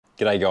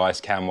G'day guys,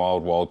 Cam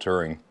Wild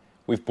Touring.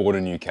 We've bought a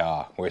new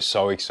car. We're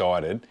so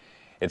excited.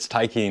 It's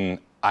taking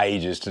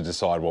ages to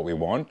decide what we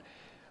want.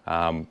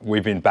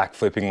 We've been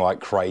backflipping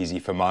like crazy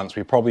for months.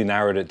 We probably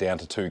narrowed it down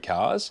to 2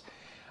 cars.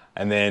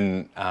 And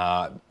then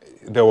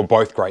they were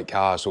both great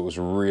cars, so it was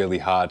really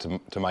hard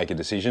to make a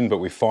decision, but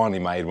we finally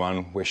made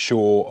one. We're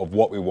sure of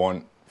what we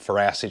want for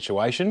our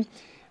situation,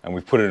 and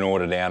we've put an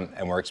order down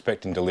and we're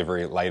expecting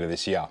delivery later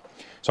this year.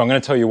 So I'm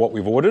going to tell you what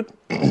we've ordered.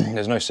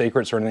 There's no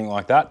secrets or anything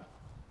like that.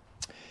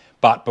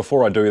 But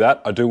before I do that,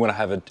 I do want to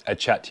have a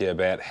chat to you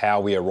about how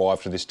we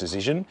arrived to this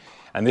decision.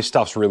 And this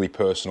stuff's really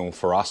personal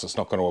for us. It's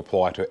not going to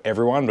apply to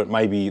everyone, but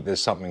maybe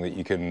there's something that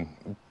you can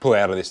pull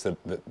out of this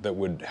that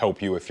would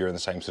help you if you're in the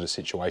same sort of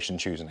situation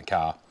choosing a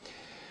car.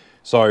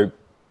 So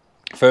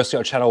firstly,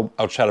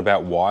 I'll chat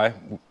about why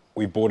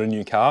we bought a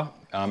new car.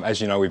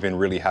 As you know, we've been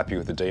really happy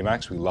with the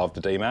Dmax. We love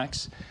the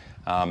Dmax.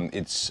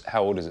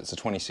 How old is it? It's a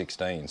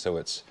 2016, so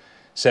it's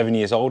 7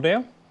 years old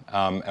now.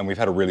 And we've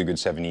had a really good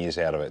 7 years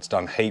out of it. It's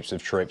done heaps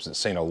of trips. It's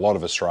seen a lot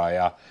of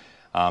Australia,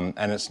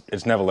 and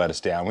it's never let us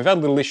down. We've had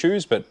little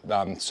issues, but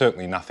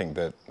certainly nothing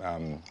that,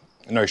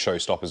 no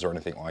showstoppers or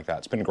anything like that.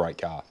 It's been a great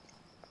car.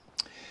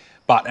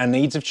 But our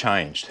needs have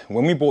changed.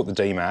 When we bought the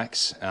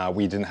Dmax,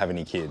 we didn't have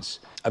any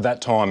kids. At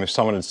that time, if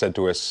someone had said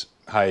to us,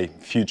 hey,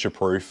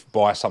 future-proof,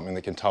 buy something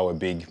that can tow a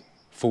big,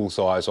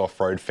 full-size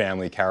off-road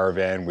family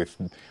caravan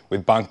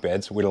with bunk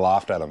beds, we'd have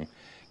laughed at them.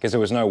 Because there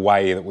was no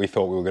way that we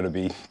thought we were going to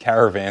be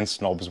caravan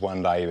snobs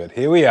one day, but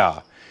here we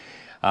are.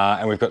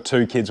 And we've got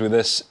 2 kids with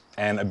us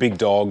and a big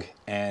dog,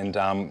 and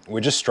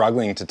we're just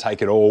struggling to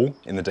take it all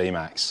in the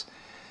Dmax.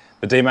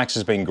 The Dmax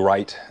has been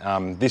great.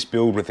 This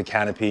build with the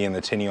canopy and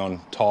the tinny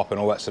on top and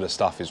all that sort of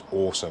stuff is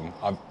awesome.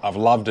 I've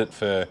loved it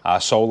for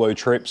solo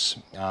trips,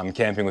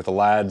 camping with the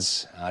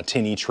lads,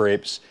 tinny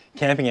trips.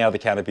 Camping out of the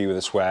canopy with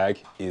a swag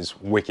is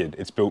wicked.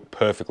 It's built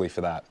perfectly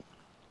for that.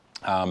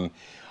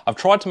 I've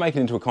tried to make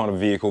it into a kind of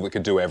vehicle that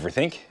could do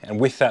everything,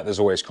 and with that there's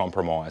always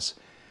compromise.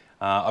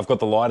 I've got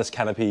the lightest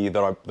canopy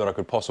that I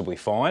could possibly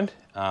find,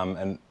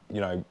 and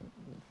you know,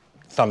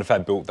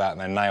 Thunderfab built that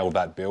and they nailed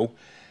that bill.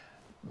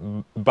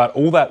 But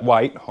all that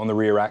weight on the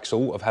rear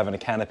axle of having a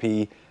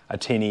canopy, a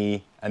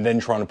tinny, and then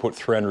trying to put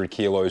 300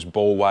 kilos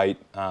ball weight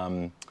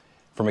from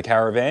a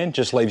caravan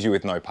just leaves you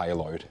with no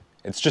payload.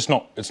 It's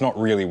not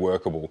really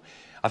workable.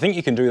 I think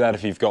you can do that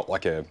if you've got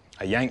like a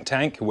yank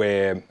tank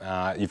where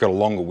you've got a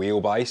longer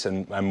wheelbase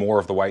and more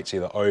of the weight's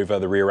either over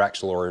the rear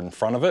axle or in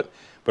front of it.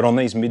 But on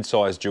these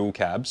mid-sized dual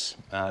cabs,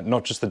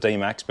 not just the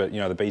Dmax, but you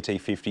know, the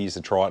BT50s,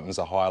 the Tritons,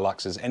 the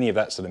Hiluxes, any of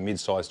that sort of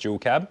mid-sized dual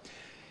cab,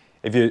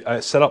 if you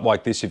set up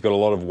like this, you've got a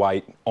lot of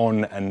weight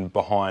on and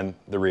behind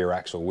the rear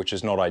axle, which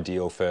is not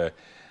ideal for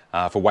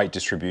weight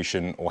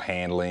distribution or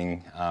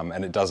handling,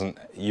 and it doesn't.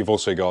 You've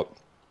also got,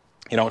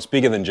 you know, it's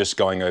bigger than just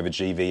going over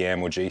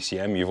GVM or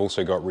GCM. You've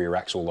also got rear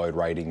axle load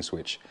ratings,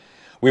 which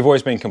we've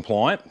always been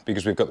compliant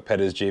because we've got the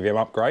Petters GVM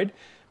upgrade,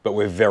 but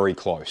we're very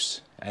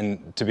close.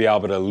 And to be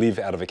able to live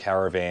out of a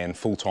caravan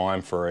full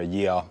time for a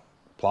year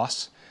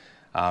plus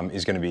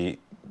is going to be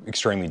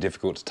extremely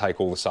difficult to take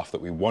all the stuff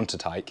that we want to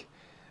take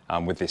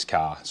with this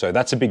car. So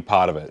that's a big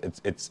part of it.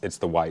 It's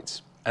the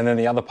weights. And then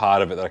the other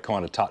part of it that I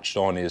kind of touched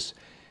on is,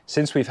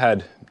 since we've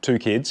had 2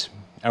 kids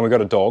and we've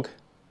got a dog,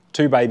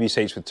 2 baby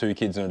seats with 2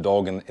 kids and a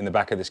dog in the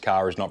back of this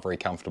car is not very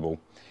comfortable.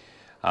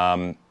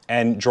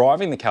 And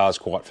driving the car is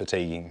quite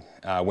fatiguing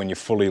when you're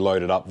fully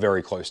loaded up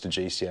very close to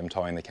GCM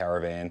towing the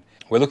caravan.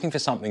 We're looking for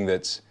something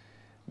that's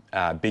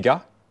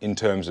bigger in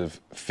terms of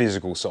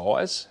physical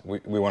size. We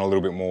want a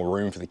little bit more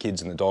room for the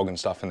kids and the dog and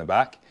stuff in the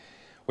back.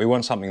 We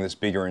want something that's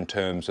bigger in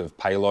terms of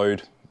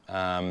payload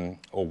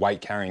or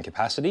weight carrying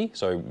capacity,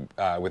 so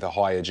with a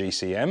higher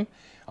GCM.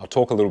 I'll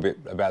talk a little bit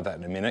about that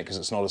in a minute because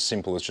it's not as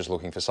simple as just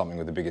looking for something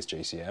with the biggest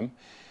GCM.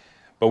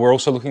 But we're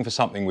also looking for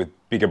something with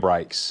bigger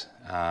brakes,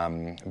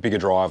 bigger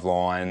drive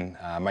line,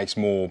 makes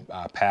more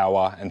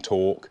power and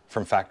torque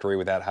from factory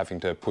without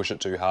having to push it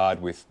too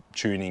hard with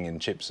tuning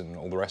and chips and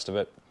all the rest of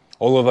it.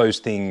 All of those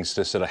things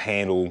to sort of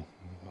handle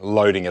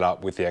loading it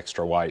up with the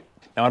extra weight.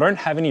 Now, I don't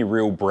have any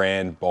real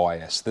brand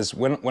bias.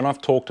 When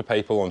I've talked to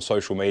people on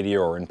social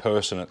media or in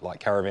person at like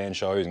caravan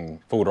shows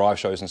and full drive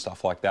shows and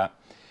stuff like that,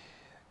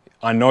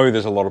 I know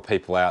there's a lot of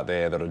people out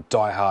there that are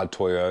die-hard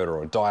Toyota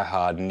or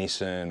die-hard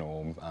Nissan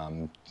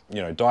or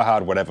you know,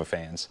 die-hard whatever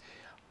fans.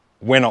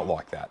 We're not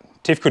like that.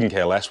 Tiff couldn't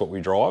care less what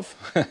we drive,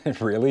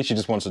 really. She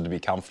just wants it to be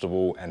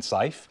comfortable and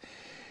safe.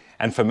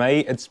 And for me,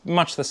 it's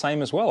much the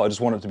same as well. I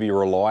just want it to be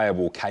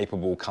reliable,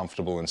 capable,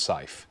 comfortable, and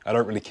safe. I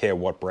don't really care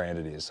what brand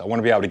it is. I want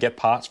to be able to get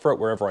parts for it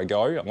wherever I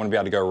go. I want to be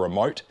able to go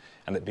remote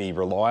and it be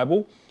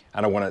reliable.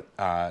 And I want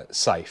it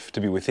safe, to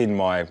be within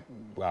my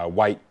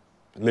weight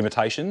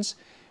limitations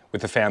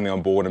with the family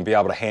on board and be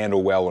able to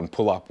handle well and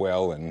pull up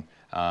well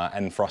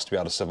and for us to be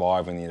able to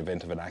survive in the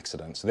event of an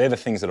accident. So they're the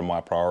things that are my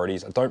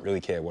priorities. I don't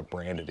really care what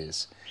brand it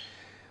is.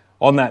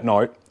 On that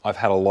note, I've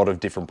had a lot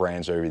of different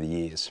brands over the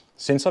years.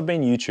 Since I've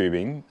been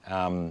YouTubing,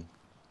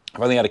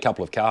 I've only had a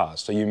couple of cars,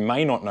 so you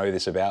may not know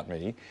this about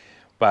me,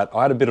 but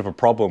I had a bit of a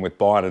problem with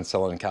buying and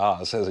selling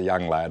cars as a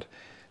young lad.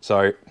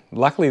 So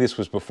luckily this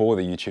was before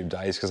the YouTube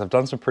days, because I've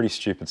done some pretty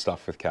stupid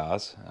stuff with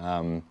cars,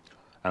 and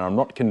I'm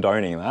not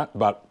condoning that,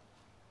 but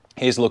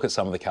here's a look at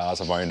some of the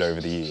cars I've owned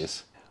over the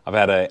years. I've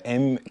had a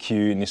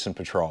MQ Nissan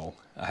Patrol.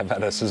 I've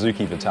had a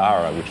Suzuki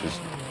Vitara, which is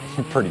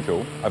pretty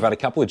cool. I've had a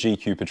couple of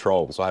GQ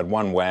Patrols. I had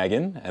one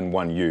wagon and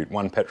one ute,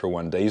 one petrol,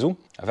 one diesel.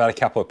 I've had a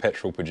couple of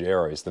petrol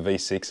Pajeros, the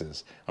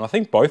V6s, and I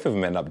think both of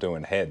them end up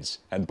doing heads,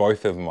 and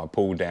both of them I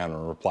pulled down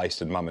and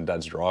replaced in mum and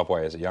dad's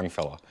driveway as a young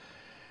fella.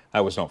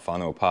 That was not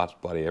fun, there were parts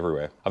bloody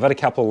everywhere. I've had a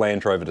couple of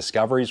Land Rover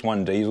Discoveries,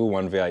 one diesel,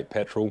 one V8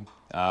 petrol.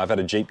 I've had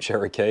a Jeep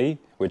Cherokee,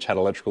 which had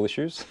electrical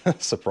issues,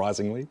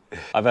 surprisingly.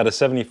 I've had a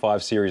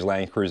 75 series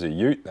LandCruiser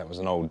ute, that was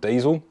an old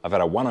diesel. I've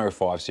had a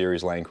 105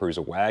 series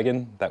LandCruiser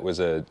wagon, that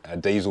was a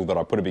diesel that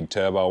I put a big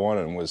turbo on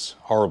and was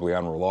horribly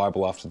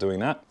unreliable after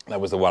doing that.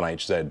 That was the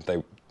 1HZ.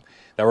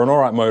 They were an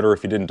alright motor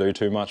if you didn't do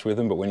too much with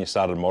them, but when you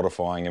started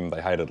modifying them,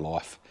 they hated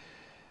life.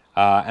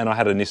 And I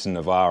had a Nissan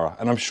Navara,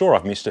 and I'm sure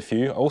I've missed a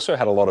few. I also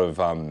had a lot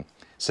of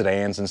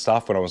sedans and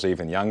stuff when I was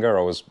even younger.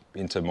 I was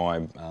into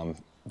my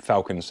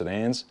Falcon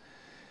sedans.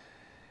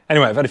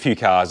 Anyway, I've had a few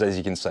cars, as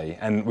you can see,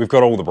 and we've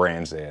got all the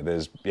brands there.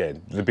 There's, yeah,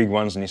 the big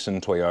ones, Nissan,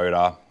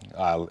 Toyota,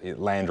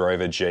 Land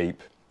Rover,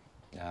 Jeep,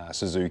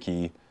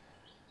 Suzuki,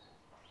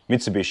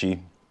 Mitsubishi.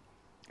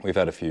 We've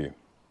had a few.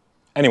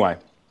 Anyway,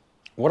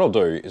 what I'll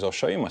do is I'll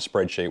show you my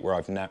spreadsheet where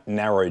I've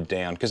narrowed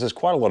down, because there's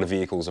quite a lot of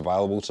vehicles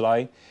available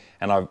today,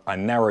 and I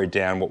narrowed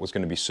down what was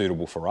going to be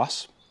suitable for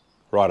us.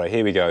 Righto,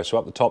 here we go. So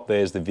up the top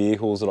there's the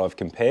vehicles that I've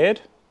compared.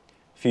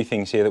 A few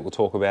things here that we'll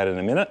talk about in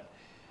a minute.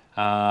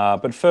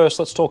 But first,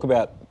 let's talk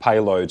about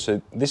payload.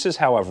 So this is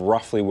how I've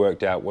roughly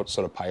worked out what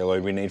sort of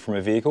payload we need from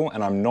a vehicle,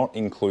 and I'm not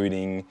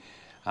including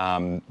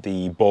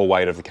the ball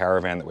weight of the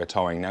caravan that we're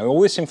towing. Now,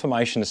 all this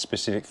information is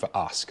specific for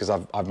us, because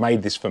I've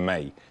made this for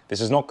me.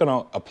 This is not going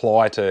to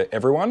apply to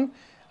everyone,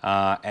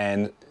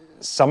 and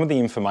some of the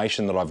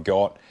information that I've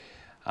got,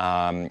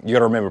 you got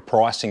to remember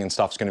pricing and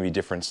stuff's going to be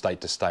different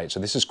state to state. So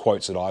this is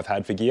quotes that I've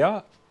had for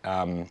gear.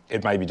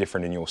 It may be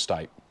different in your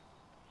state.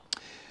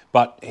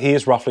 But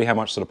here's roughly how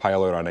much sort of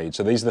payload I need.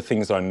 So these are the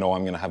things that I know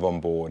I'm going to have on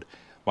board.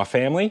 My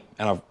family,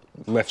 and I've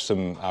left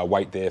some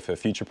weight there for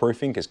future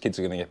proofing because kids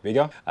are going to get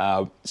bigger.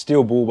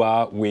 Steel bull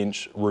bar,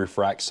 winch, roof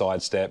rack,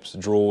 side steps,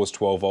 drawers,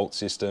 12 volt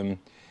system,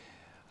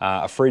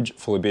 a fridge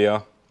full of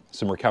beer,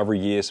 some recovery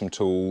gear, some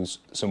tools,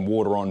 some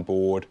water on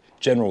board,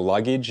 general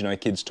luggage, you know,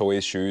 kids'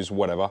 toys, shoes,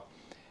 whatever.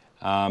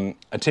 A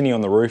tinny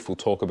on the roof, we'll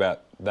talk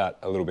about that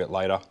a little bit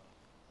later.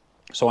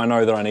 So I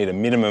know that I need a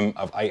minimum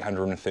of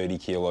 830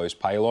 kilos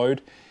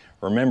payload,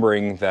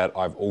 remembering that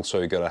I've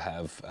also got to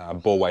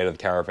have ball weight of the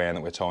caravan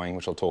that we're towing,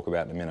 which I'll talk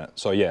about in a minute.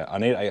 So yeah, I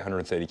need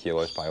 830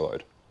 kilos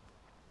payload.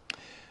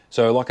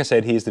 So like I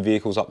said, here's the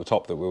vehicles up the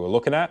top that we were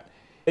looking at.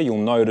 You'll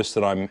notice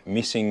that I'm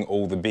missing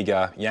all the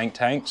bigger yank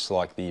tanks,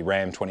 like the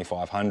Ram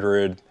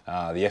 2500, the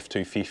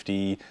F250,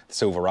 the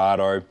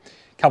Silverado. A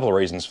couple of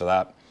reasons for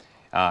that.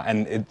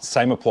 And it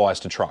same applies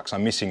to trucks.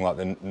 I'm missing like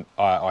the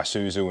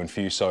Isuzu and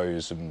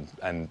Fusos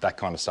and that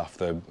kind of stuff,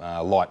 the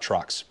light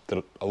trucks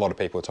that a lot of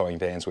people are towing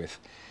vans with.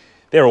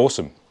 They're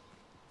awesome.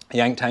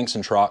 Yank tanks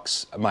and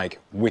trucks make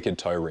wicked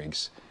tow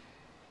rigs.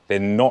 They're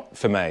not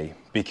for me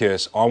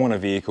because I want a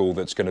vehicle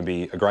that's going to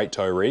be a great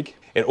tow rig.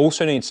 It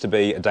also needs to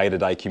be a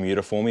day-to-day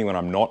commuter for me when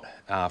I'm not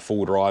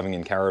full driving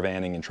and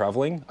caravanning and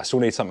traveling. I still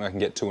need something I can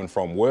get to and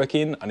from work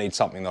in. I need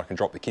something that I can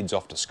drop the kids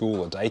off to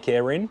school or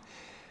daycare in.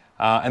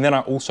 And then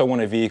I also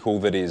want a vehicle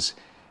that is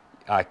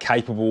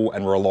capable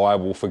and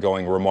reliable for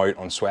going remote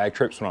on swag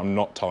trips when I'm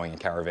not towing a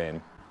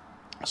caravan.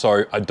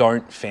 So I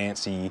don't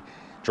fancy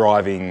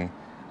driving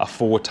a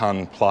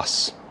 4-ton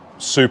plus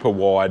super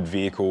wide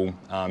vehicle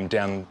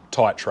down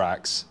tight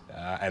tracks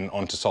and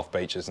onto soft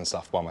beaches and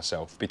stuff by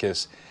myself,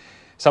 because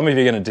some of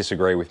you are going to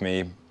disagree with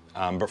me,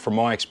 but from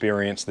my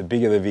experience, the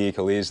bigger the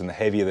vehicle is and the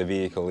heavier the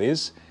vehicle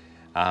is,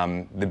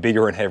 the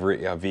bigger and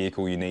heavier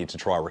vehicle you need to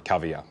try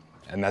recover you.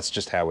 And that's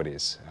just how it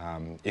is.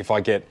 If I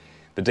get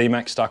the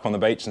Dmax stuck on the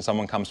beach and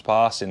someone comes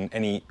past in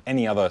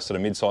any other sort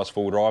of mid-size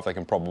full drive, they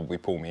can probably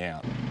pull me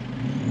out.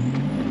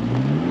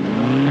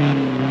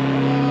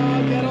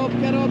 Get up,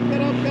 get up,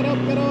 get up, get up,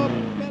 get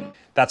up, get up.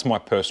 That's my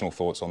personal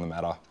thoughts on the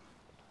matter.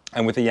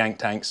 And with the yank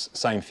tanks,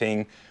 same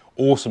thing.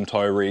 Awesome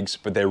tow rigs,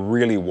 but they're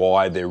really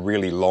wide, they're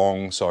really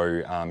long, so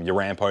your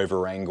ramp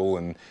over angle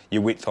and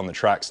your width on the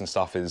tracks and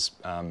stuff is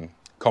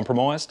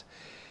compromised.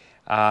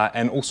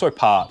 And also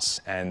parts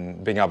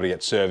and being able to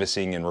get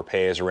servicing and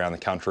repairs around the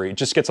country, it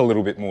just gets a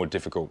little bit more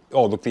difficult.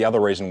 Oh, look, the other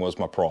reason was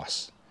my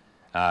price,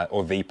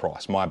 or the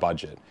price, my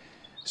budget.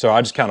 So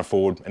I just can't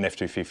afford an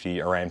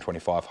F250, a Ram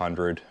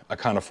 2500. I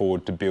can't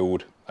afford to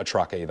build a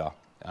truck either,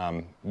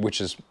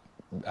 which is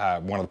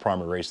one of the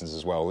primary reasons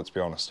as well, let's be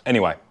honest.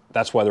 Anyway,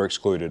 that's why they're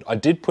excluded. I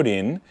did put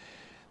in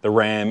the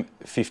Ram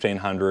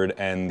 1500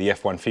 and the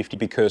F150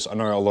 because I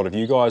know a lot of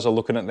you guys are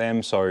looking at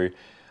them, so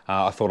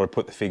I thought I'd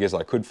put the figures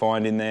I could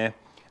find in there.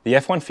 The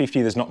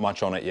F150, there's not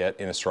much on it yet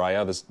in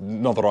Australia. There's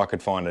not that I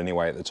could find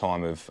anyway at the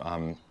time of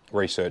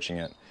researching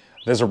it.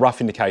 There's a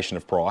rough indication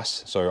of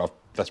price, so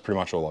that's pretty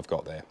much all I've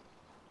got there.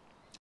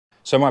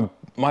 So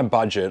my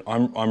budget,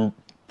 I'm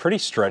pretty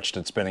stretched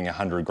at spending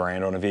 100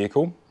 grand on a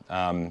vehicle.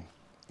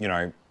 You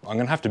know, I'm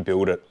gonna have to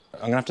build it.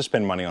 I'm gonna have to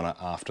spend money on it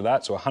after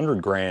that. So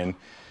 100 grand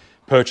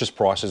purchase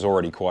price is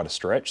already quite a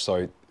stretch.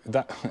 So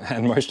that,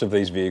 and most of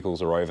these vehicles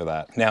are over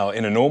that. Now,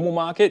 in a normal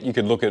market, you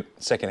could look at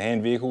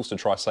second-hand vehicles to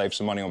try save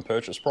some money on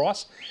purchase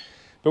price.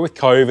 But with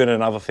COVID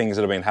and other things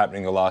that have been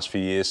happening the last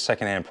few years,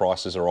 second-hand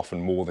prices are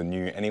often more than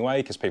new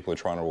anyway, because people are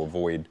trying to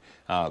avoid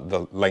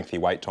the lengthy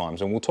wait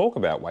times. And we'll talk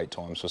about wait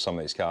times for some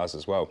of these cars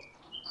as well.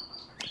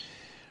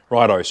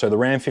 Righto, so the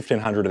Ram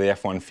 1500 of the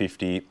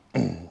F-150,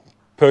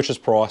 purchase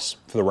price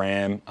for the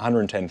Ram,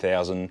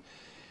 110,000.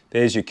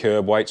 There's your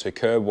curb weight. So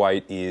curb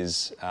weight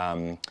is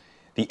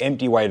the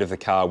empty weight of the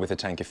car with a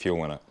tank of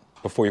fuel in it,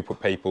 before you put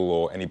people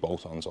or any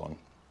bolt-ons on.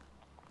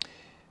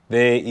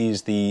 There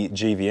is the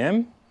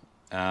GVM.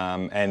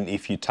 And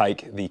if you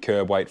take the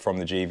curb weight from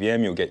the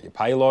GVM, you'll get your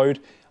payload.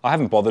 I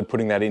haven't bothered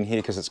putting that in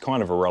here because it's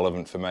kind of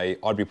irrelevant for me.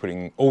 I'd be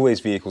putting, all these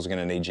vehicles are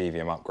going to need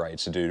GVM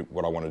upgrades to do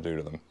what I want to do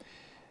to them,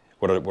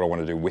 what I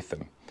want to do with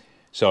them.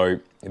 So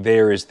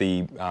there is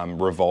the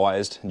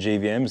revised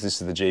GVMs.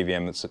 This is the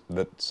GVM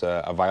that's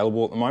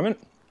available at the moment.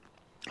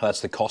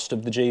 That's the cost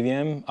of the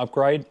GVM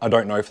upgrade. I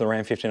don't know for the Ram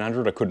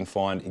 1500, I couldn't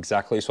find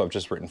exactly, so I've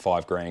just written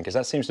 5 grand because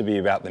that seems to be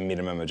about the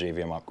minimum of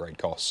GVM upgrade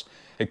costs.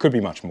 It could be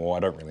much more, I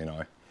don't really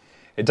know.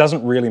 It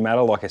doesn't really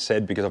matter, like I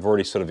said, because I've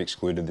already sort of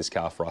excluded this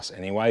car for us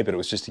anyway, but it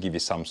was just to give you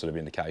some sort of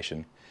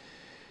indication.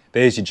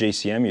 There's your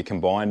GCM, your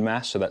combined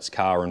mass, so that's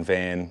car and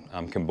van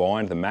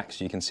combined, the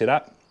max you can sit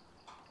at.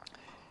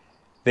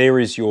 There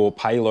is your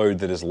payload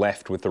that is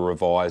left with the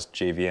revised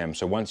GVM.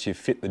 So once you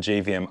fit the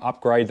GVM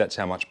upgrade, that's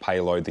how much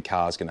payload the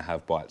car is going to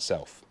have by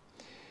itself.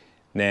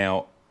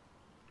 Now,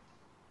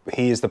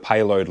 here's the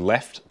payload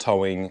left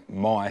towing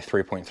my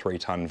 3.3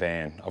 tonne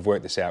van. I've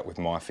worked this out with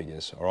my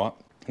figures, all right?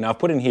 Now I've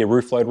put in here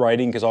roof load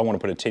rating because I want to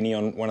put a tinny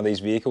on one of these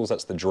vehicles,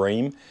 that's the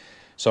dream.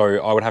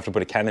 So I would have to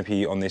put a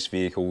canopy on this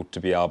vehicle to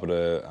be able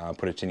to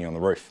put a tinny on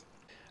the roof.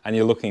 And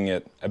you're looking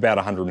at about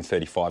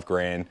 135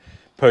 grand.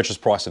 Purchase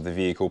price of the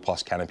vehicle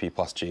plus canopy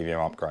plus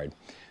GVM upgrade.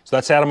 So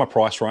that's out of my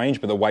price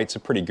range, but the weights are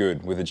pretty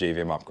good with the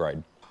GVM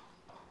upgrade.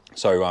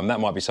 So that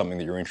might be something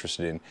that you're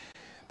interested in.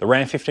 The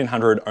Ram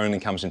 1500 only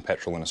comes in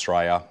petrol in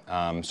Australia,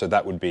 so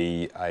that would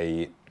be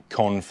a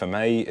con for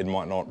me. It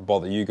might not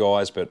bother you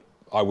guys, but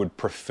I would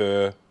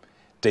prefer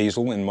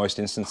diesel in most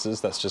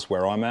instances. That's just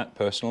where I'm at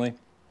personally.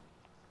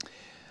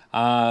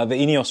 The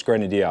Ineos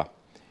Grenadier.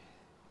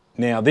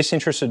 Now this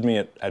interested me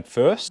at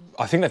first.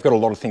 I think they've got a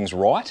lot of things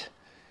right.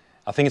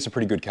 I think it's a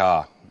pretty good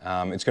car.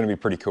 It's going to be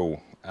pretty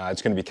cool.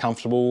 It's going to be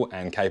comfortable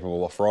and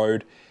capable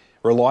off-road.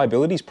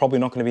 Reliability is probably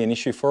not going to be an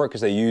issue for it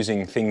because they're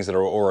using things that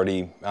are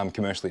already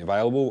commercially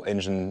available.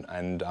 Engine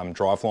and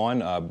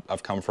driveline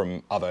have come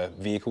from other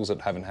vehicles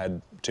that haven't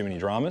had too many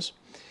dramas.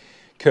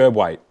 Curb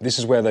weight. This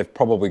is where they've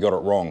probably got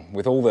it wrong.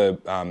 With all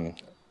the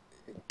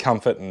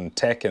comfort and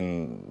tech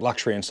and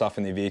luxury and stuff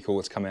in the vehicle,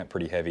 it's come out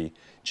pretty heavy.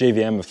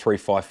 GVM of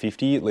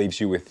 3,550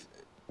 leaves you with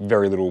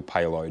very little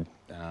payload.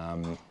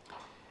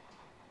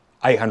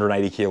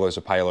 880 kilos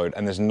of payload,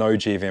 and there's no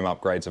GVM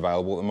upgrades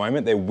available at the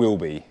moment. There will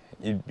be.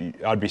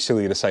 I'd be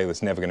silly to say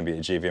there's never going to be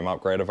a GVM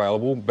upgrade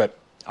available, but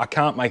I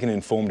can't make an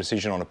informed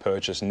decision on a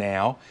purchase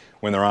now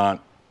when there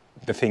aren't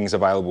the things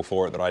available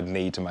for it that I'd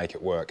need to make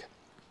it work.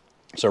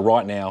 So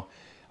right now,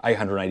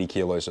 880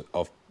 kilos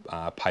of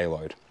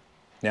payload.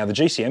 Now the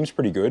GCM's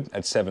pretty good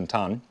at 7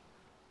 tonne.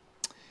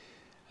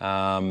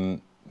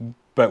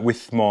 But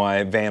with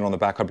my van on the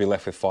back, I'd be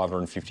left with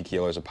 550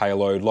 kilos of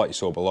payload. Like you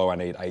saw below, I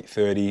need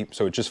 830,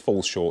 so it just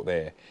falls short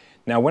there.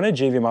 Now, when a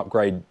GVM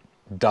upgrade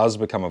does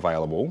become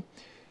available,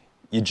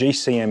 your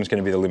GCM is going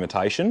to be the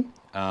limitation.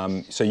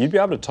 So you'd be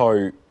able to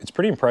tow, it's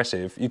pretty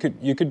impressive. You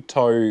could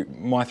tow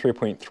my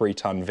 3.3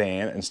 tonne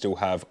van and still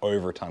have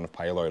over a tonne of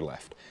payload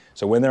left.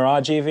 So when there are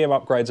GVM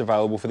upgrades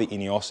available for the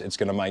Ineos, it's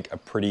going to make a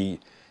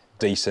pretty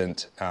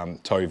decent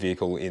tow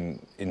vehicle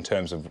in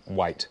terms of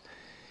weight.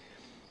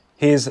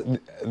 Here's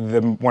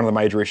one of the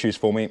major issues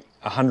for me,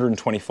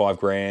 125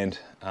 grand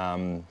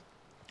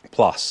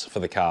plus for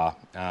the car.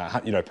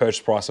 You know,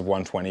 purchase price of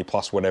 120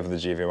 plus whatever the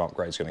GVM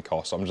upgrade is going to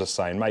cost. I'm just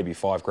saying maybe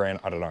 5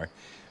 grand, I don't know.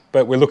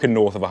 But we're looking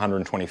north of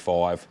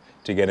 125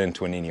 to get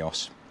into an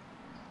Ineos.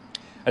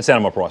 That's out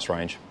of my price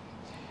range.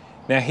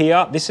 Now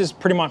here, this is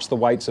pretty much the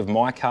weights of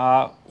my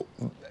car,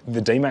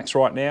 the Dmax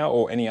right now,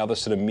 or any other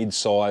sort of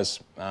mid-size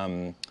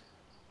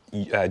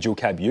dual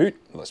cab ute,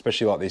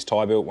 especially like these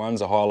Thai-built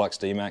ones, the Hilux,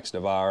 Dmax,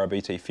 Navara,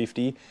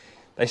 BT50.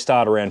 They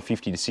start around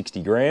 50 to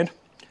 60 grand.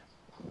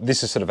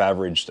 This is sort of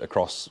averaged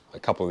across a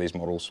couple of these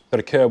models. But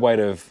a curb weight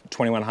of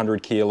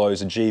 2,100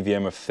 kilos, a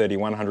GVM of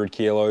 3,100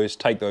 kilos,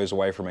 take those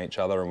away from each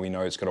other and we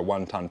know it's got a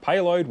 1 tonne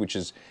payload, which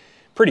is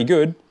pretty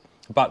good,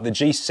 but the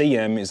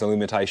GCM is the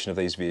limitation of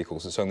these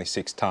vehicles. It's only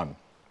 6 tonne.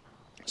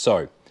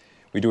 So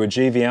we do a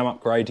GVM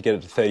upgrade to get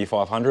it to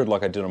 3,500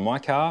 like I did on my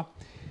car,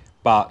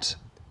 but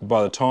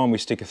by the time we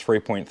stick a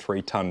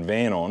 3.3 tonne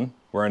van on,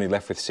 we're only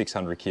left with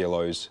 600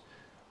 kilos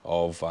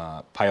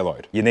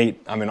payload. You need,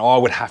 I mean, I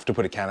would have to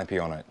put a canopy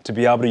on it to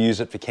be able to use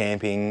it for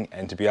camping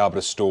and to be able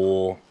to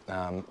store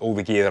all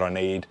the gear that I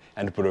need,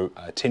 and to put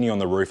a tinny on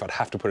the roof. I'd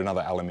have to put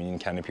another aluminium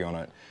canopy on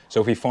it.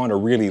 So if we find a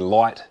really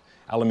light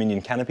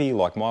aluminium canopy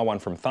like my one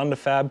from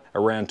Thunderfab,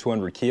 around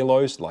 200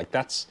 kilos, like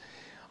that's,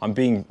 I'm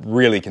being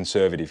really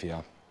conservative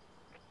here.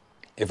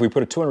 If we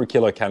put a 200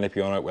 kilo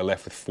canopy on it, we're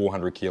left with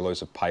 400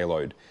 kilos of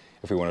payload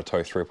if we want to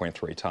tow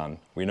 3.3 ton.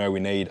 We know we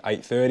need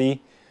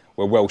 830,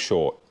 we're well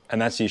short.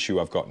 And that's the issue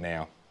I've got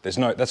now.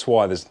 That's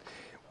why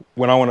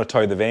when I want to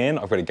tow the van,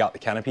 I've got to gut the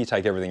canopy,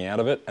 take everything out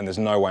of it, and there's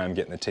no way I'm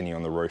getting the tinny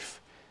on the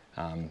roof.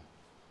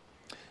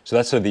 So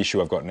that's sort of the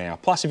issue I've got now.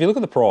 Plus, if you look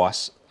at the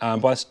price, by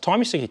the time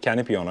you stick a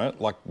canopy on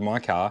it, like my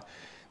car,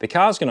 the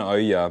car's going to owe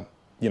you,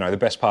 the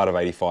best part of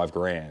 85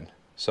 grand.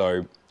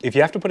 So if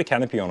you have to put a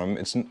canopy on them,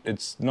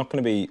 it's not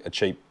going to be a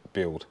cheap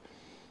build.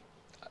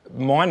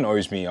 Mine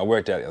owes me, I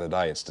worked out the other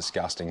day, it's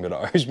disgusting, but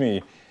it owes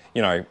me,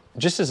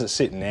 just as it's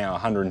sitting now,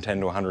 110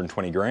 to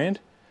 120 grand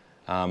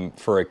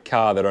for a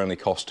car that only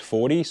cost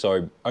 40.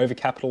 So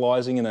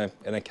over-capitalising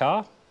in a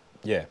car?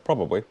 Yeah,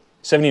 probably.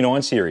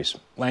 79 series,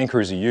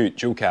 LandCruiser Ute,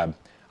 dual cab.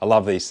 I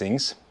love these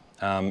things.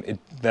 They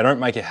don't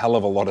make a hell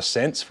of a lot of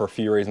sense for a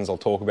few reasons I'll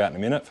talk about in a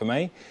minute for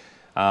me.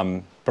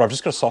 But I've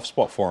just got a soft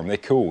spot for them. They're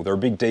cool. They're a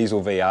big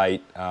diesel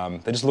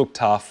V8. They just look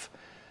tough.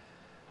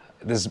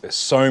 There's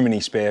so many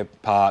spare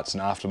parts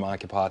and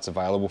aftermarket parts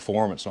available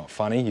for them. It's not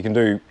funny. You can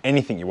do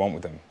anything you want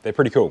with them. They're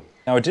pretty cool.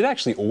 Now, I did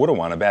actually order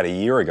one about a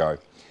year ago.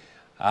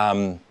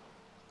 And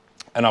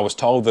I was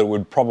told that it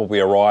would probably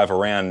arrive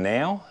around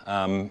now.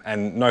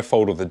 And no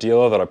fault of the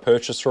dealer that I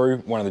purchased through.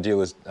 One of the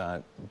dealers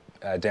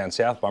down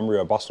south, Bunbury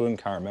or Boston,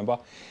 can't remember.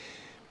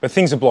 But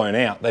things have blown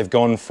out. They've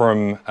gone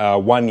from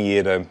 1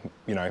 year to,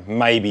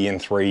 maybe in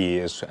 3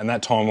 years. And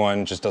that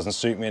timeline just doesn't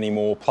suit me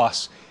anymore.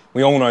 Plus,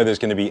 we all know there's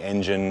going to be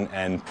engine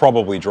and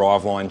probably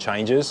driveline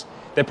changes.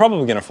 They're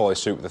probably going to follow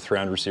suit with the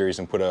 300 series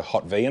and put a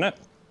hot V in it.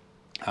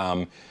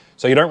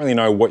 So you don't really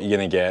know what you're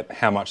going to get,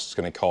 how much it's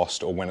going to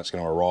cost, or when it's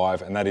going to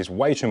arrive. And that is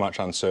way too much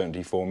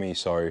uncertainty for me.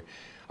 So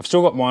I've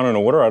still got mine on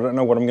order. I don't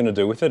know what I'm going to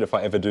do with it if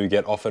I ever do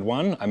get offered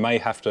one. I may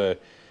have to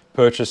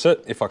purchase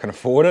it if I can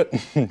afford it,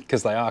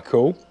 because they are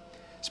cool.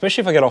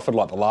 Especially if I get offered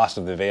like the last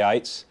of the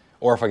V8s,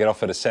 or if I get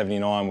offered a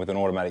 79 with an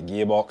automatic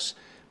gearbox.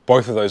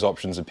 Both of those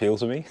options appeal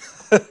to me.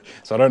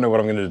 So I don't know what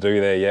I'm going to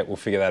do there yet. We'll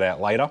figure that out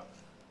later.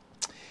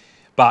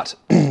 But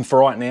for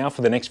right now,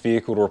 for the next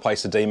vehicle to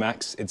replace the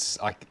Dmax,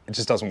 it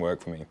just doesn't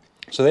work for me.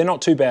 So they're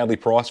not too badly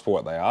priced for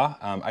what they are,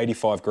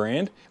 85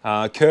 grand.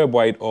 Curb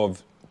weight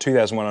of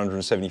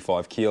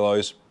 2,175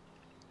 kilos,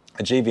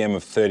 a GVM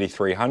of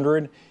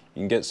 3,300. You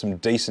can get some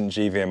decent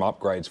GVM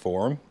upgrades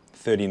for them,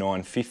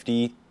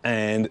 3,950,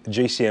 and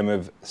GCM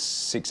of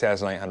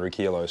 6,800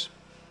 kilos.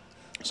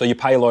 So your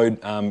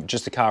payload,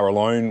 just the car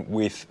alone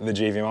with the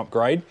GVM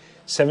upgrade,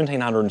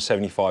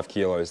 1,775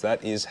 kilos.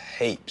 That is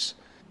heaps.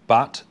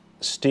 But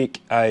stick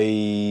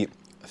a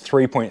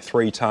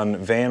 3.3 ton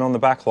van on the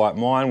back like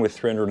mine with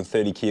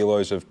 330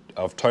 kilos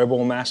of tow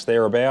ball mass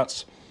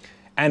thereabouts,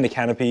 and a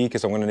canopy,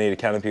 because I'm going to need a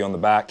canopy on the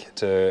back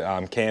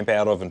to camp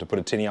out of and to put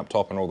a tinny up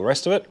top and all the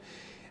rest of it.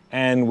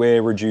 And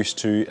we're reduced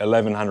to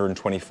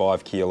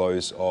 1,125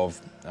 kilos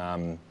of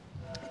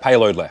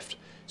payload left.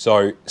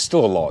 So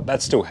still a lot,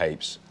 that's still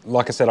heaps.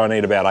 Like I said, I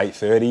need about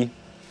 830,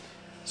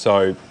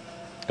 so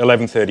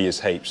 1130 is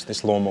heaps.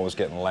 This lawnmower's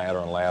getting louder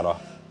and louder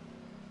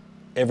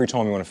every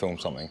time you want to film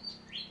something.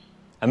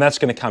 And that's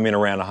going to come in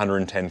around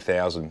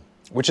 110,000,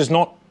 which is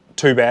not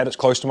too bad. It's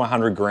close to my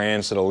 100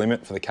 grand to the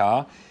limit for the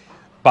car.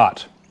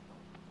 But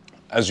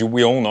as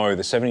we all know,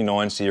 the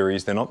 79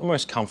 series, they're not the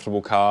most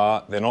comfortable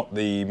car. They're not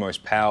the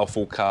most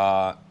powerful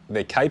car.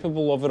 They're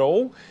capable of it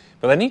all,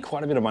 but they need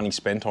quite a bit of money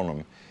spent on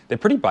them. They're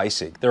pretty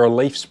basic. They're a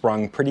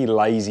leaf-sprung, pretty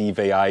lazy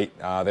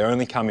V8. They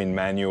only come in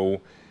manual.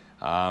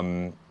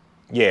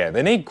 Yeah,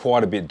 they need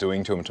quite a bit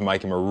doing to them to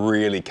make them a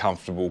really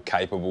comfortable,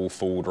 capable,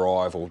 full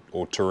drive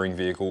or touring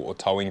vehicle or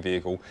towing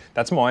vehicle.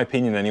 That's my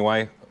opinion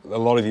anyway. A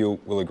lot of you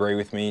will agree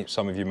with me,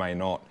 some of you may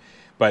not.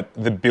 But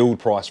the build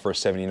price for a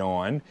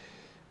 79,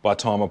 by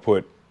the time I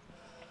put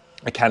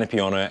a canopy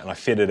on it and I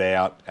fit it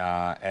out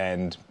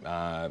and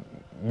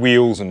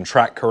wheels and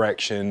track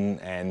correction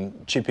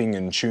and chipping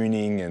and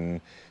tuning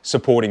and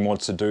supporting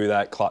mods to do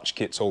that, clutch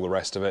kits, all the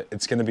rest of it,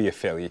 it's going to be a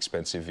fairly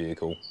expensive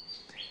vehicle.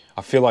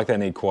 I feel like they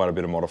need quite a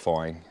bit of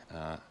modifying,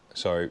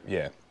 so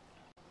yeah.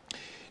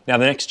 Now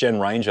the next gen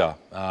Ranger,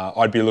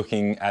 I'd be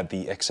looking at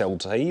the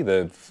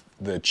XLT,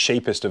 the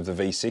cheapest of the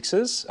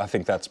V6s. I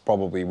think that's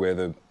probably where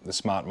the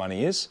smart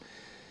money is.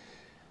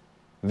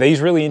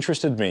 These really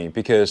interested me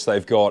because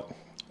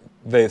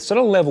they're sort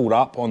of leveled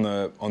up on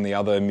the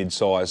other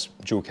mid-size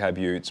dual cab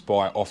utes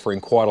by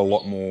offering quite a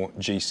lot more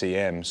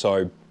GCM.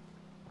 So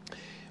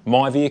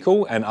my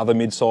vehicle and other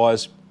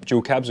mid-size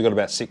dual cabs have got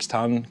about 6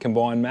 ton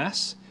combined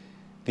mass.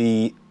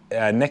 The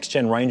next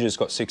gen Ranger's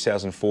got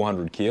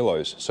 6,400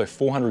 kilos, so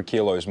 400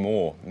 kilos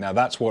more. Now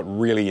that's what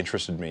really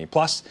interested me.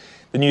 Plus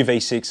the new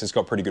V6 has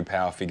got pretty good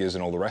power figures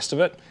and all the rest of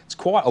it. It's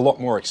quite a lot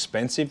more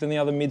expensive than the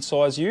other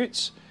mid-size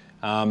utes.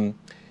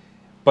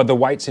 But the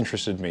weight's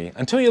interested me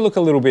until you look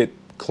a little bit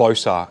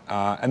closer,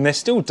 and they're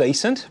still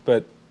decent,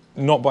 but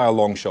not by a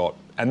long shot.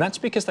 And that's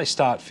because they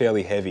start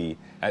fairly heavy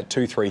at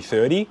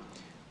 2330,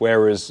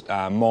 whereas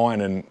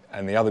mine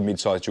and the other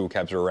mid-sized dual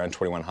cabs are around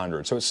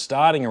 2100. So it's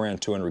starting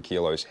around 200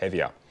 kilos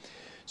heavier.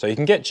 So you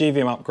can get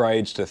GVM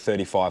upgrades to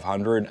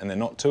 3500 and they're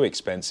not too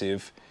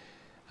expensive.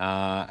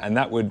 And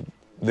that would,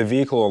 the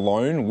vehicle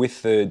alone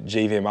with the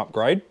GVM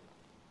upgrade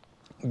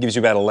gives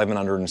you about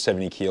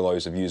 1170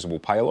 kilos of usable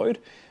payload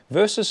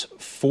versus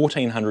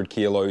 1400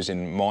 kilos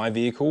in my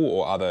vehicle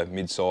or other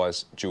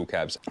mid-size dual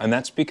cabs. And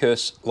that's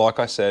because, like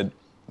I said,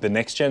 the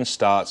next gen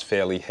starts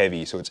fairly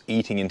heavy, so it's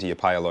eating into your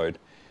payload.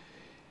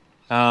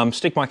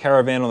 Stick my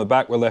caravan on the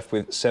back, we're left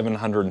with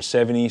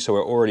 770, so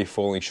we're already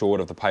falling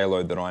short of the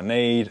payload that I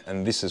need,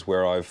 and this is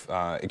where I've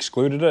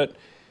excluded it.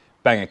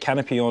 Bang a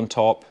canopy on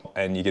top,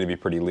 and you're going to be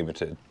pretty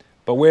limited.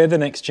 But where the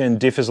next gen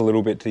differs a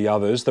little bit to the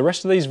others, the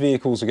rest of these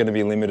vehicles are going to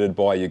be limited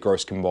by your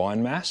gross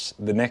combined mass.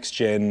 The next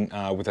gen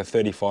with a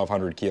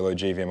 3500 kilo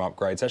GVM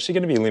upgrade is actually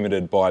going to be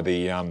limited by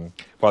the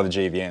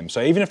GVM.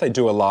 So even if they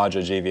do a larger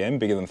GVM,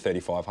 bigger than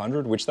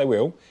 3500, which they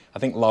will, I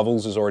think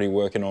Lovells is already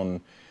working on,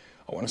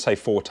 I want to say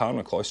 4 ton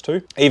or close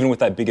to. Even with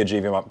that bigger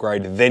GVM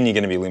upgrade, then you're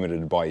going to be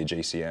limited by your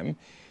GCM.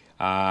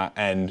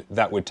 And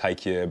that would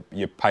take your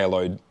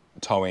payload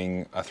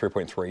towing a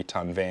 3.3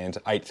 ton van to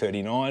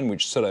 839,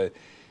 which sort of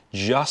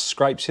just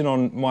scrapes in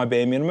on my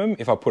bare minimum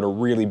if I put a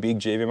really big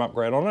GVM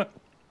upgrade on it.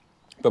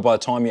 But by the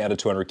time you add a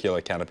 200 kilo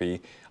canopy,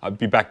 I'd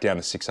be back down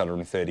to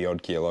 630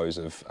 odd kilos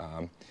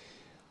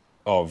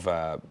of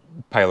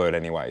payload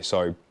anyway.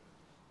 So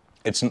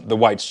the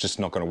weight's just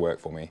not going to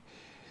work for me.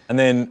 And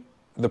then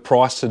the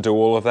price to do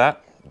all of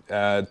that,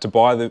 to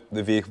buy the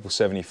vehicle for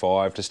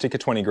 75, to stick a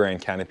 20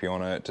 grand canopy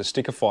on it, to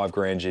stick a 5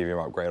 grand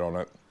GVM upgrade on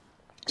it,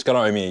 it's going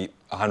to owe me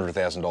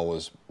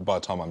 $100,000 by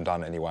the time I'm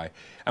done anyway.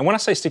 And when I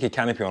say stick a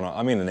canopy on it,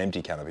 I mean an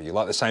empty canopy,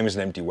 like the same as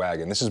an empty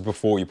wagon. This is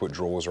before you put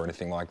drawers or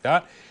anything like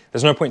that.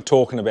 There's no point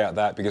talking about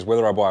that because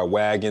whether I buy a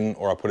wagon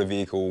or I put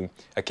an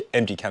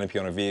empty canopy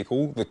on a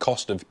vehicle, the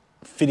cost of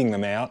fitting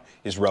them out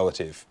is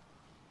relative.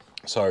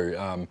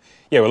 So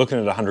yeah, we're looking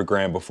at 100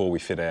 grand before we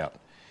fit out.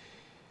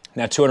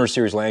 Now 200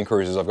 series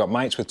LandCruisers, I've got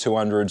mates with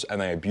 200s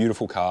and they are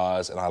beautiful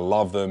cars and I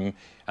love them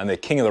and they're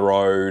king of the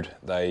road.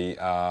 They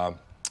are,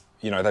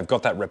 you know, they've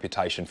got that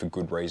reputation for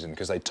good reason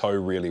because they tow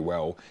really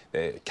well.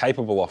 They're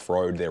capable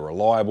off-road, they're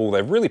reliable.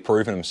 They've really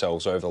proven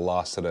themselves over the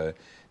last sort of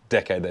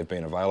decade they've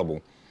been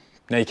available.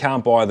 Now you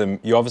can't buy them,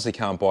 you obviously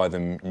can't buy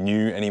them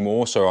new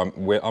anymore. So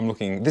I'm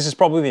looking, this is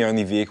probably the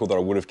only vehicle that I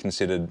would have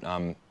considered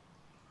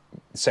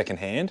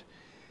second-hand.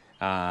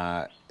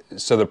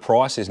 So the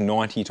price is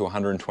 90 to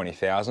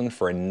 120,000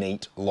 for a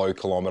neat, low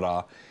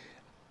kilometre,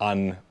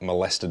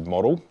 unmolested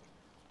model.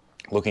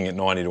 Looking at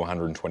 90 to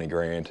 120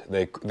 grand.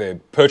 Their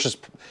purchase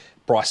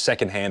price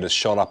second-hand has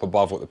shot up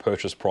above what the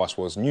purchase price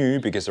was new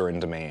because they're in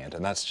demand,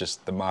 and that's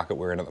just the market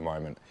we're in at the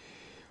moment.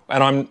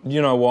 And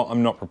you know what,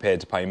 I'm not prepared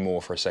to pay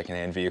more for a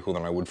second-hand vehicle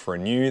than I would for a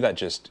new. That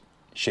just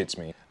shits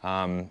me.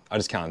 I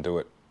just can't do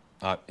it.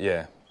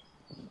 Yeah,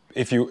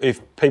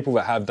 if people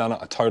that have done it,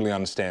 I totally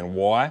understand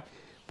why,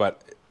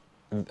 but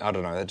I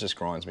don't know, that just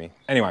grinds me.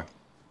 Anyway,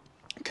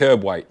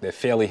 curb weight, they're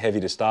fairly heavy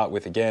to start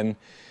with again.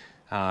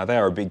 They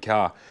are a big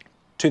car.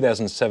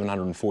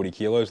 2,740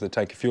 kilos, they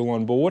take a fuel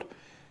on board.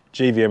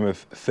 GVM of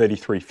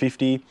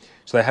 3350,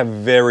 so they have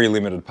very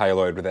limited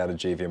payload without a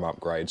GVM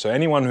upgrade. So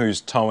anyone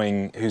who's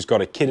towing, who's got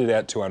a kitted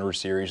out 200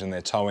 series and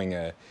they're towing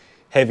a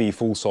heavy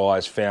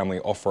full-size family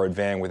off-road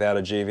van without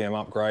a GVM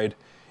upgrade,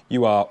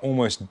 you are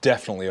almost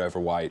definitely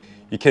overweight.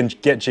 You can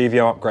get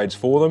GVM upgrades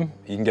for them.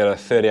 You can get a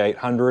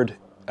 3800,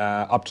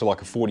 up to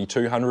like a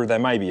 4200. There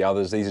may be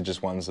others. These are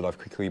just ones that I've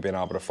quickly been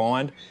able to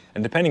find.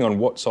 And depending on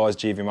what size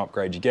GVM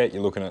upgrade you get,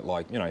 you're looking at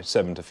like, you know,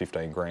 7 to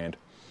 15 grand.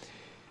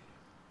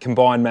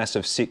 Combined mass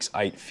of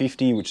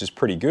 6,850, which is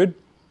pretty good.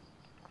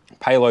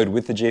 Payload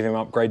with the GVM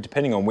upgrade,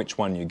 depending on which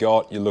one you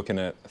got, you're looking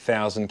at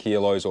 1,000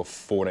 kilos or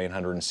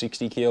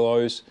 1,460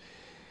 kilos.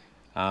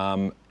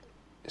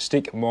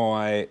 Stick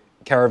my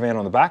caravan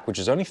on the back, which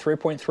is only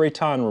 3.3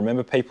 ton.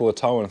 Remember, people are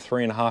towing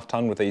 3.5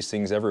 ton with these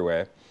things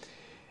everywhere.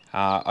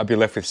 I'd be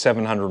left with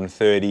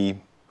 730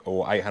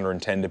 or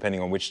 810,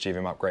 depending on which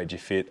GVM upgrade you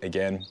fit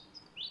again.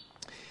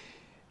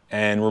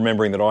 And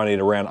remembering that I need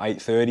around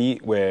 830,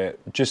 we're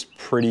just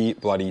pretty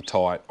bloody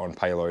tight on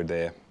payload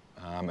there.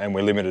 And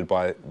we're limited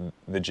by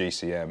the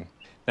GCM.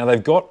 Now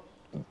they've got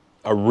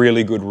a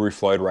really good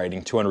roof load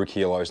rating, 200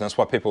 kilos, and that's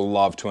why people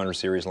love 200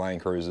 series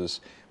LandCruisers.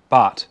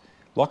 But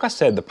like I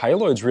said, the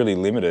payload's really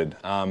limited.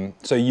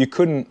 So you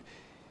couldn't,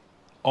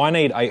 I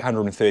need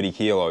 830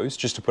 kilos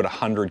just to put a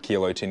 100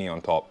 kilo tinny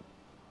on top.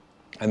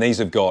 And these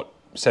have got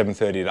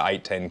 730 to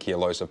 810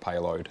 kilos of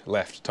payload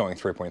left, towing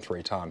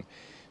 3.3 ton.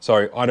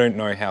 So I don't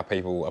know how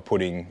people are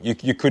putting,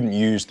 you couldn't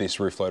use this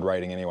roof load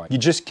rating anyway. You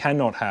just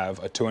cannot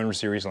have a 200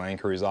 series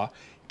LandCruiser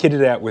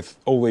kitted out with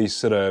all these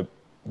sort of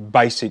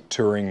basic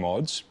touring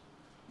mods,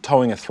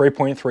 towing a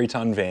 3.3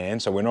 ton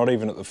van, so we're not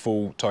even at the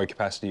full tow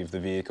capacity of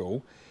the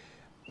vehicle,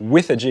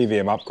 with a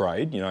GVM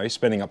upgrade, you know,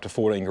 spending up to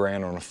 14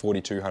 grand on a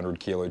 4,200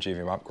 kilo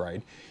GVM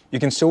upgrade, you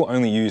can still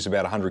only use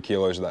about 100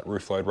 kilos of that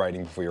roof load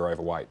rating before you're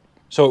overweight.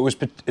 So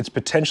it's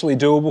potentially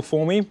doable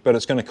for me, but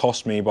it's going to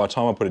cost me, by the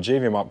time I put a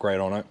GVM upgrade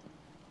on it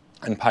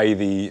and pay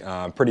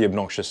the pretty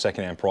obnoxious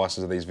second-hand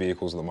prices of these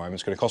vehicles at the moment,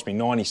 it's going to cost me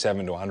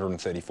 97 to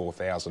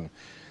 134,000.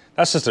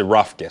 That's just a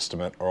rough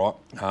guesstimate, all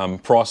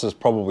right? Prices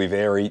probably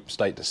vary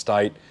state to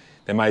state.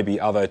 There may be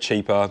other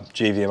cheaper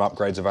GVM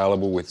upgrades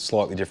available with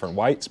slightly different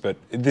weights, but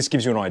this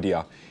gives you an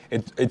idea.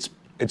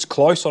 It's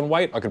close on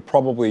weight. I could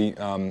probably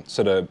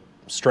sort of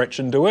stretch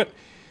and do it,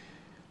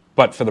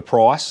 but for the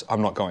price,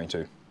 I'm not going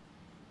to.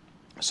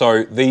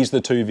 So these are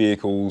the two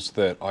vehicles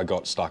that I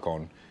got stuck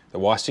on. The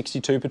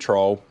Y62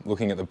 Patrol,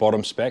 looking at the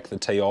bottom spec, the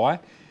TI,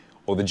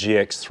 or the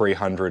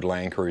GX300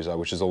 Land Cruiser,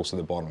 which is also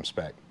the bottom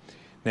spec.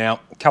 Now,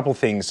 a couple of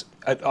things.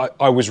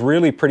 I was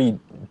really pretty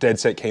dead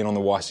set keen on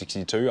the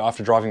Y62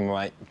 after driving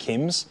my mate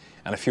Kim's,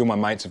 and a few of my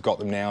mates have got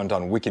them now and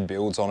done wicked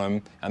builds on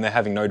them, and they're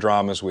having no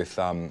dramas with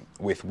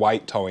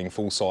weight towing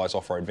full-size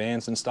off-road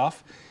vans and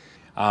stuff.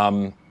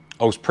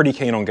 I was pretty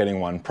keen on getting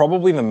one.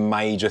 Probably the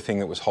major thing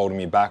that was holding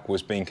me back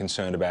was being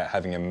concerned about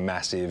having a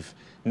massive,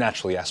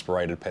 naturally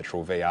aspirated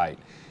petrol V8.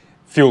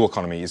 Fuel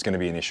economy is going to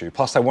be an issue.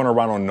 Plus they want to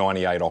run on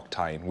 98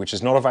 octane, which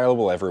is not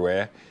available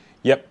everywhere.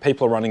 Yep,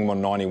 people are running them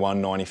on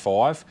 91,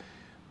 95,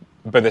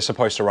 but they're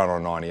supposed to run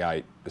on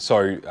 98.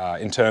 So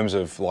in terms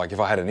of like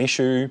if I had an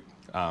issue,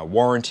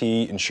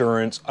 warranty,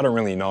 insurance, I don't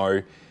really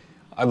know.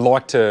 I'd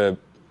like to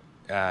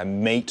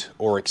meet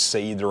or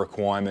exceed the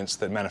requirements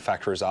that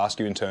manufacturers ask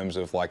you in terms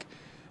of like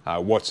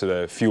what sort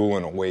of fuel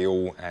and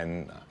oil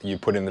and you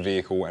put in the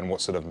vehicle and what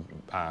sort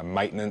of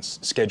maintenance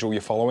schedule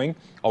you're following.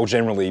 I'll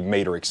generally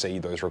meet or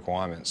exceed those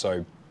requirements.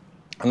 So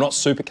I'm not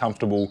super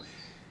comfortable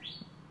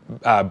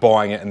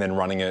buying it and then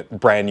running it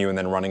brand new and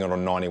then running it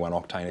on 91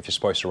 octane if you're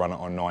supposed to run it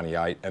on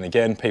 98. And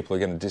again, people are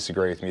going to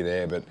disagree with me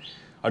there, but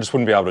I just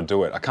wouldn't be able to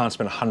do it. I can't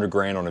spend 100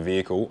 grand on a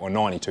vehicle or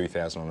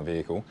 92,000 on a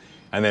vehicle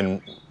and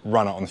then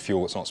run it on the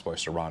fuel it's not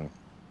supposed to run.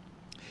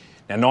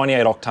 Now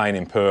 98 octane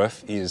in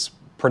Perth is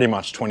pretty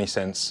much 20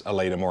 cents a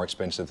litre more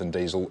expensive than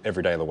diesel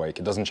every day of the week.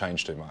 It doesn't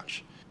change too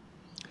much.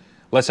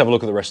 Let's have a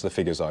look at the rest of the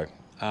figures though.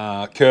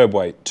 Curb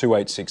weight,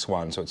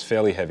 2861, so it's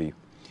fairly heavy.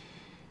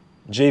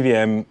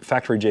 GVM,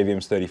 factory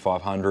GVM's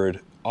 3,500.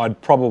 I'd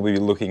probably be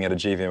looking at a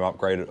GVM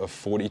upgrade of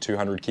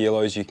 4,200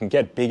 kilos. You can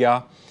get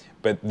bigger,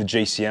 but the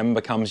GCM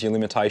becomes your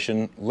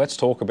limitation. Let's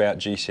talk about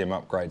GCM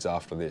upgrades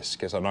after this,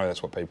 because I know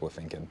that's what people are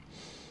thinking.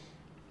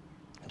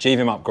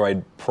 GVM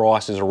upgrade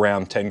price is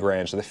around 10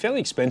 grand, so they're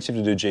fairly expensive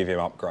to do GVM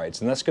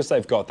upgrades, and that's because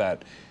they've got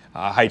that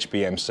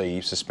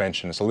HBMC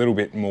suspension. It's a little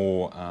bit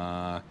more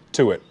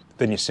to it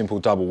than your simple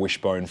double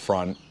wishbone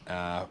front,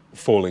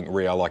 four-link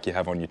rear like you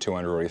have on your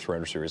 200 or your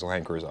 300 series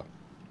Land Cruiser.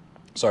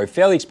 So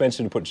fairly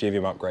expensive to put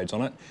GVM upgrades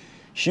on it.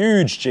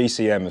 Huge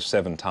GCM of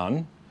 7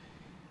 tonne.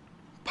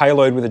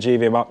 Payload with a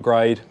GVM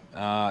upgrade,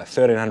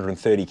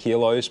 1,330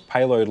 kilos.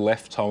 Payload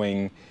left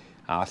towing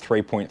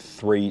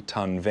 3.3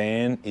 tonne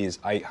van is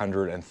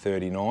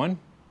 839.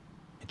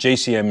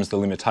 GCM is the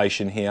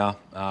limitation here.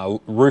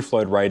 Roof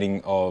load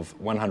rating of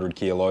 100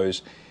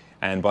 kilos.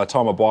 And by the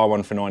time I buy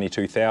one for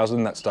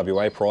 92,000, that's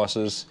WA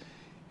prices,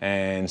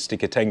 and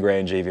stick a 10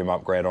 grand GVM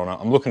upgrade on it,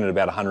 I'm looking at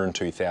about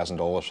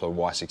 $102,000 for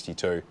the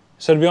Y62.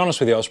 So to be honest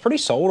with you, I was pretty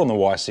sold on the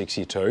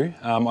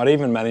Y62. I'd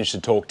even managed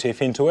to talk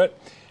Tiff into it,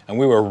 and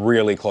we were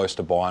really close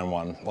to buying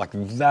one, like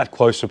that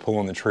close to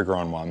pulling the trigger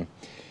on one.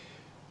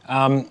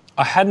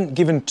 I hadn't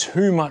given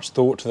too much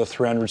thought to the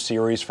 300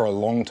 series for a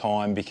long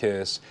time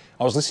because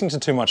I was listening to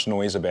too much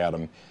noise about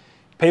them.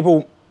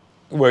 People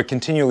were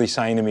continually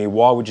saying to me,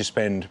 why would you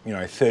spend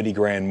 30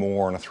 grand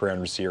more on a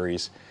 300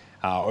 series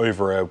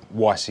over a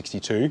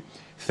Y62?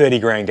 30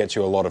 grand gets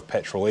you a lot of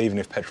petrol, even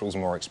if petrol's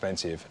more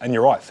expensive. And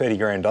you're right, 30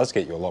 grand does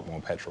get you a lot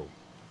more petrol.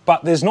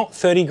 But there's not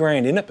 30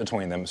 grand in it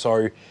between them.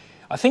 So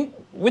I think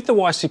with the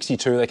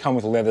Y62, they come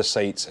with leather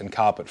seats and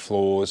carpet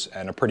floors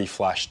and a pretty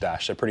flash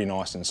dash. They're pretty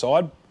nice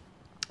inside.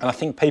 And I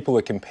think people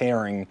are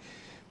comparing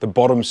the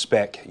bottom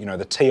spec,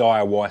 the TI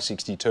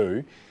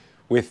Y62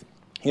 with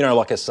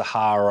like a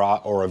Sahara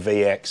or a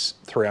VX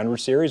 300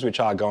 series, which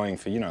are going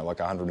for, like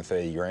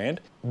 130 grand,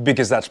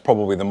 because that's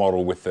probably the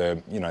model with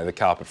the, the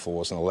carpet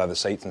floors and the leather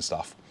seats and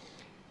stuff.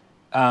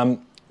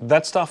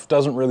 That stuff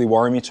doesn't really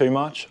worry me too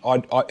much.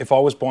 If I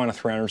was buying a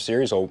 300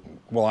 series,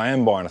 well, I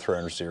am buying a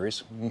 300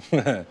 series.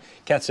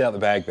 Cat's out the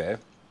bag there.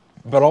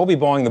 But I'll be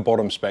buying the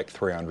bottom spec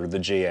 300, the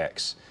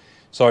GX.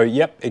 So,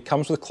 yep, it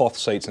comes with cloth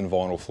seats and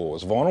vinyl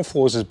floors. Vinyl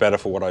floors is better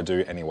for what I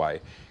do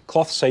anyway.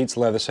 Cloth seats,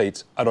 leather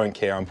seats, I don't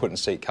care. I'm putting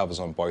seat covers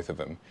on both of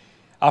them.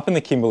 Up in the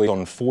Kimberley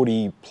on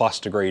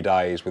 40+ degree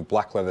days with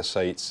black leather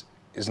seats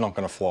is not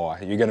going to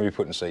fly. You're going to be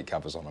putting seat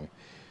covers on them.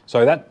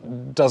 So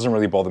that doesn't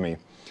really bother me.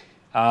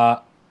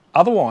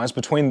 Otherwise,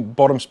 between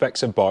bottom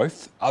specs of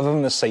both, other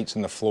than the seats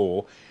and the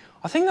floor,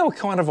 I think they were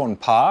kind of on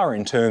par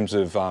in terms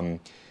of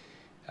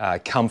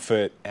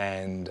comfort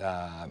and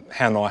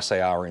how nice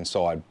they are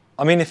inside.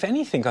 I mean, if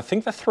anything, I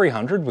think the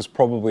 300 was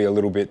probably a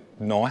little bit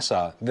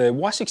nicer. The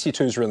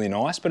Y62 is really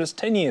nice, but it's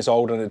 10 years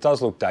old and it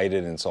does look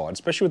dated inside,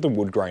 especially with the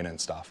wood grain and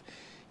stuff.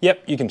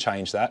 Yep, you can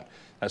change that,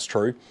 that's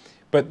true.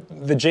 But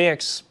the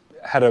GX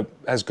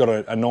has got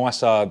a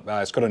nicer,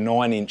 it's got a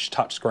 9-inch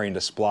touchscreen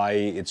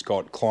display, it's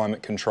got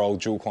climate control,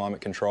 dual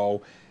climate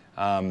control,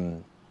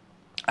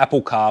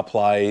 Apple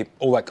CarPlay,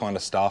 all that kind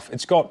of stuff.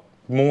 It's got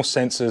more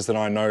sensors than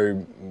I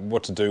know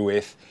what to do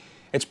with.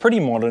 It's pretty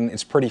modern,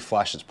 it's pretty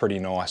flash, it's pretty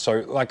nice.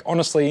 So like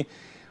honestly,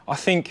 I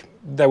think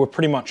they were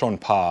pretty much on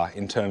par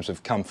in terms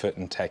of comfort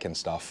and tech and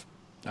stuff,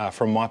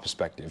 from my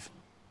perspective.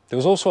 There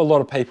was also a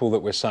lot of people that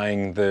were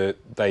saying that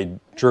they'd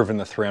driven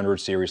the 300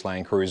 series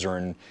Land Cruiser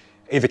and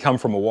either come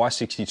from a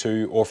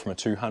Y62 or from a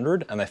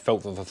 200, and they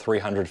felt that the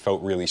 300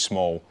 felt really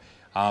small.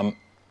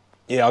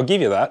 Yeah, I'll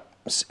give you that.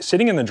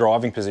 Sitting in the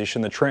driving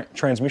position, the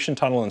transmission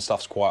tunnel and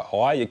stuff's quite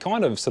high. You're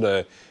kind of sort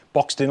of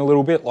boxed in a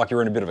little bit, like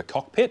you're in a bit of a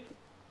cockpit,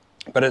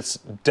 but it's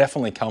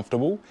definitely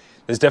comfortable.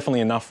 There's definitely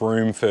enough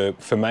room for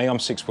me. I'm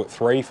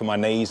 6'3", for my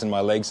knees and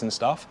my legs and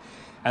stuff.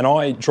 And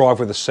I drive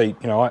with a seat,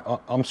 you know,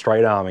 I'm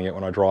straight arming it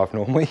when I drive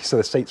normally, so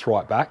the seat's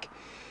right back.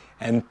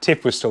 And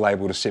Tiff was still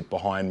able to sit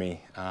behind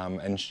me,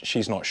 and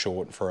she's not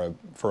short for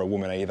a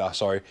woman either.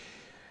 So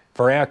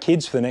for our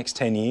kids for the next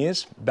 10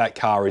 years, that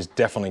car is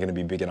definitely going to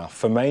be big enough.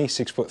 For me,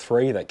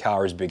 6'3", that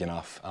car is big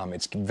enough.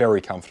 It's very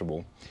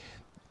comfortable.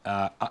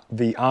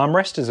 The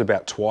armrest is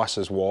about twice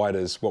as wide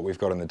as what we've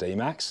got in the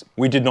Dmax.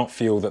 We did not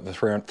feel that the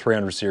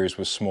 300 series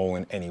was small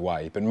in any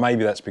way, but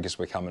maybe that's because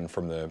we're coming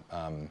from the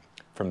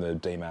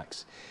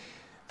Dmax.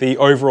 The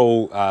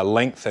overall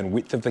length and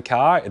width of the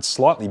car, it's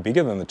slightly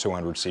bigger than the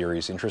 200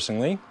 series,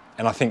 interestingly,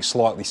 and I think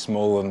slightly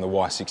smaller than the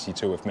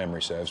Y62 if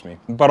memory serves me.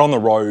 But on the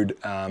road,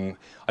 I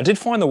did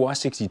find the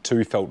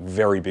Y62 felt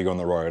very big on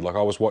the road. Like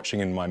I was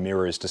watching in my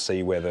mirrors to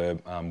see where the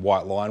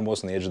white line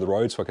was on the edge of the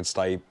road so I could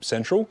stay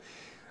central.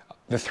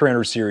 The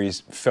 300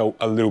 series felt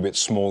a little bit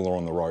smaller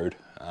on the road.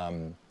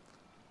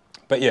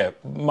 But yeah,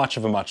 much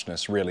of a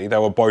muchness really. They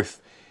were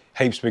both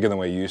heaps bigger than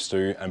we're used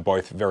to and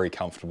both very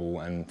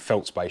comfortable and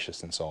felt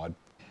spacious inside.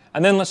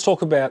 And then let's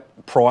talk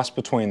about price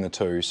between the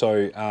two.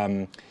 So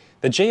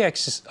the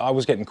GX, I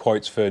was getting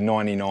quotes for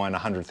 $99,000,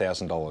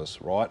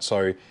 $100,000, right?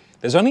 So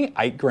there's only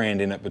 8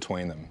 grand in it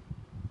between them.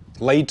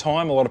 Lead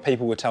time, a lot of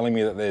people were telling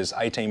me that there's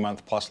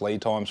 18-month plus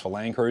lead times for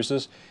Land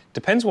Cruisers.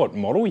 Depends what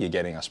model you're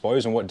getting, I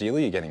suppose, and what dealer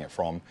you're getting it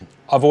from.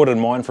 I've ordered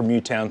mine from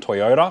Newtown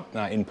Toyota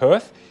in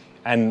Perth,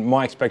 and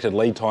my expected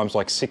lead time's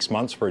like 6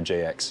 months for a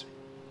GX.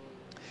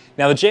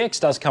 Now the GX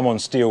does come on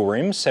steel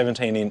rims,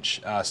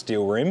 17-inch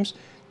steel rims.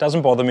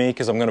 Doesn't bother me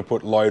because I'm going to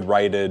put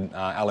load-rated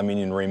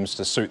aluminium rims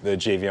to suit the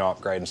GVM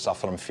upgrade and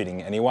stuff that I'm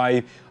fitting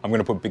anyway. I'm going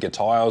to put bigger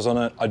tyres on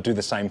it. I do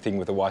the same thing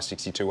with the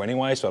Y62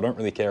 anyway, so I don't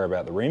really care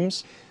about the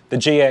rims. The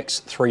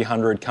GX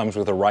 300 comes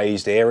with a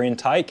raised air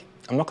intake.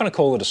 I'm not going to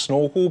call it a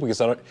snorkel because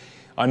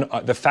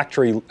the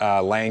factory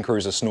Land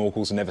Cruiser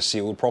snorkels are never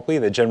sealed properly.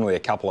 They're generally a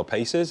couple of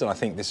pieces, and I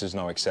think this is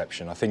no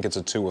exception. I think it's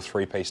a 2 or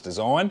 3 piece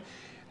design,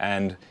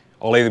 and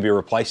I'll either be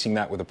replacing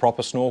that with a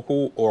proper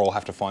snorkel or I'll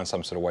have to find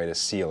some sort of way to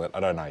seal it. I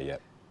don't know yet.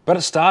 But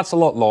it starts a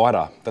lot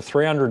lighter. The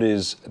 300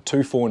 is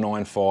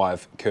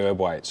 2495 curb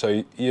weight.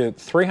 So you're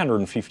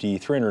 350,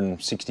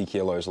 360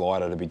 kilos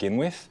lighter to begin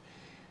with.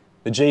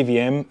 The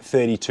GVM,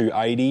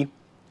 3280.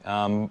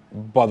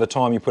 By the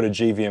time you put a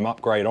GVM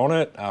upgrade on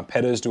it,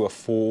 Petters do a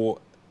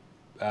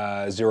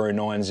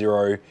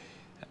 4090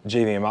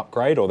 GVM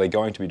upgrade, or they're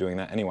going to be doing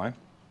that anyway.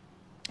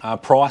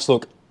 Price,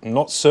 look, I'm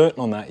not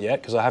certain on that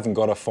yet because I haven't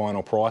got a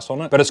final price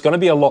on it, but it's going to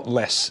be a lot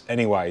less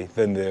anyway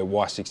than the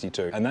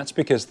Y62, and that's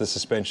because the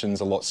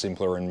suspension's a lot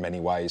simpler in many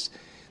ways.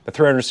 The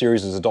 300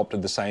 series has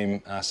adopted the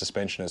same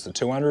suspension as the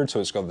 200, so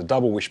it's got the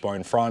double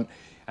wishbone front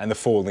and the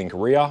 4-link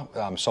rear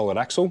solid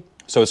axle,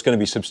 so it's going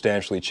to be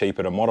substantially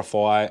cheaper to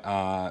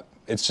modify.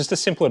 It's just a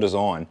simpler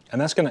design,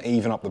 and that's going to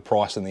even up the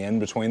price in the end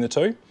between the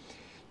two.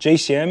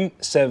 GCM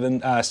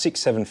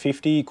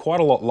 6750, quite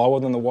a lot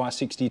lower than the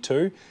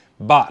Y62.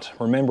 But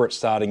remember, it's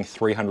starting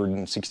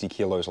 360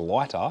 kilos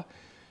lighter.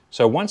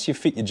 So once you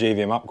fit your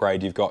GVM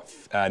upgrade, you've got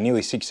nearly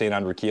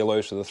 1600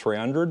 kilos for the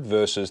 300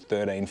 versus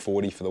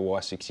 1340 for the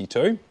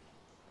Y62.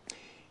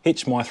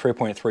 Hitch my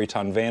 3.3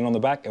 tonne van on the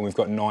back, and we've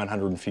got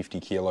 950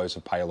 kilos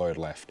of payload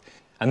left.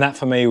 And that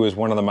for me was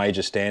one of the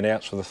major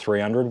standouts for the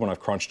 300 when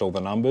I've crunched all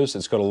the numbers.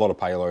 It's got a lot of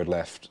payload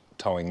left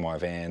towing my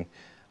van,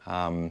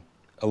 a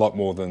lot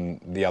more than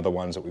the other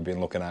ones that we've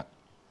been looking at.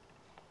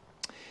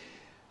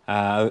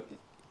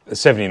 The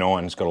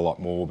 79's got a lot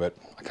more, but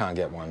I can't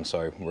get one,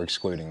 so we're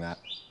excluding that.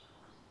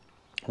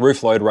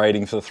 Roof load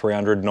rating for the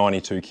 300,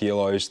 92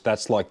 kilos.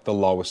 That's like the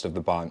lowest of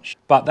the bunch.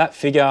 But that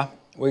figure,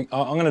 I'm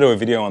going to do a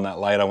video on that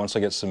later once I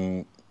get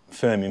some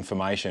firm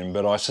information,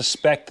 but I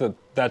suspect that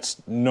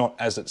that's not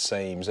as it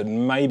seems. It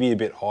may be a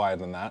bit higher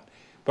than that,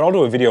 but I'll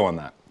do a video on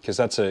that because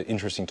that's an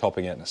interesting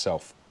topic in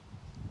itself.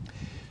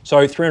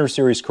 So 300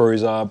 series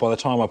cruiser, by the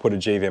time I put a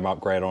GVM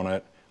upgrade on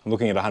it, I'm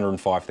looking at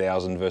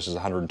 105,000 versus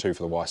 102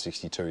 for the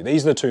Y62.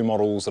 These are the two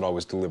models that I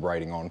was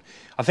deliberating on.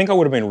 I think I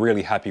would have been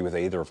really happy with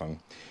either of them.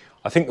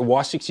 I think the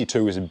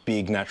Y62 is a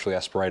big naturally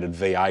aspirated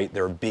V8.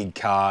 They're a big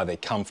car, they're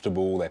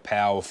comfortable, they're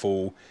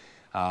powerful.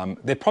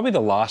 They're probably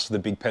the last of the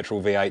big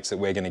petrol V8s that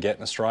we're going to get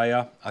in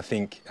Australia. I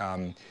think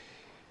the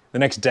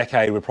next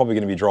decade we're probably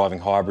going to be driving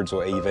hybrids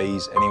or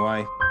EVs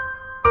anyway.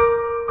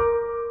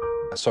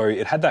 So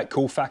it had that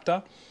cool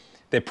factor.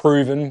 They're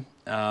proven.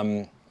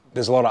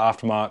 There's a lot of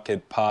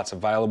aftermarket parts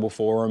available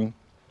for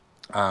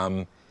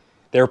them.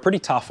 They're a pretty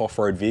tough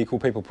off-road vehicle.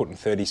 People putting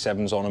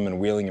 37s on them and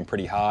wheeling them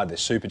pretty hard. They're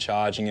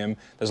supercharging them.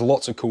 There's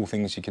lots of cool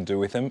things you can do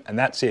with them, and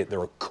that's it.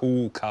 They're a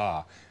cool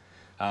car.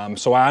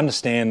 So I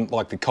understand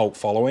like the cult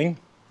following.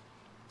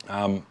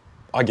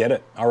 I get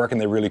it. I reckon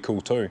they're really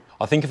cool too.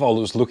 I think if I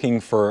was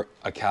looking for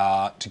a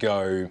car to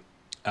go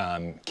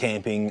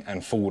camping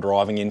and full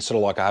driving in, sort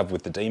of like I have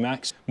with the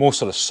Dmax, more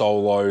sort of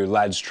solo,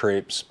 lads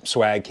trips,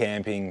 swag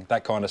camping,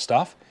 that kind of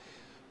stuff.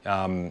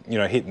 You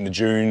know, hitting the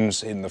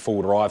dunes, hitting the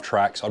full drive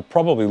tracks, I'd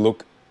probably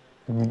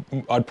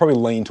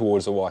lean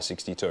towards the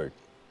Y62.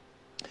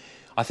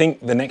 I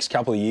think the next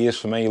couple of years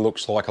for me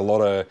looks like a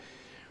lot of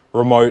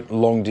remote,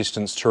 long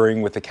distance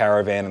touring with the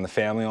caravan and the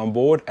family on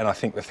board, and I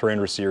think the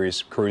 300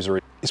 series cruiser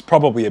is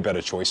probably a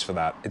better choice for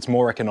that. It's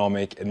more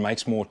economic, it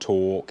makes more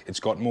torque, it's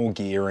got more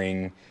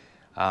gearing,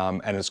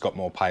 and it's got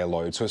more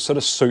payload. So it sort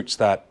of suits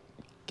that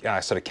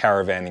sort of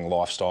caravanning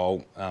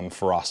lifestyle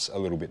for us a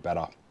little bit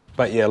better.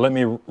 But yeah, let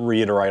me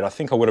reiterate, I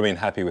think I would have been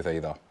happy with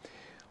either.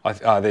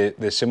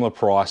 They're similar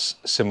price,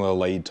 similar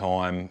lead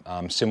time,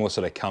 similar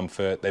sort of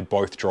comfort. They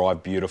both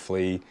drive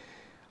beautifully.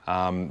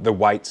 The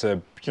weights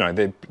are, you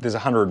know, there's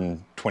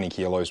 120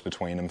 kilos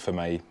between them for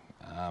me,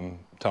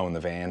 towing the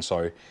van.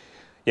 So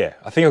yeah,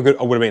 I think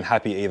I would have been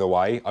happy either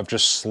way. I've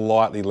just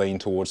slightly leaned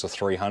towards the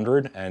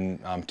 300, and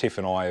Tiff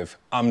and I have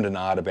ummed and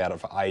ahed about it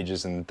for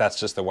ages, and that's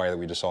just the way that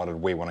we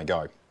decided we want to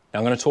go. Now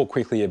I'm going to talk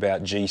quickly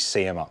about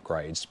GCM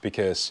upgrades,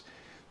 because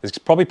there's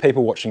probably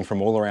people watching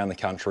from all around the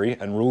country,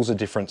 and rules are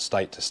different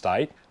state to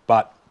state,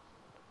 but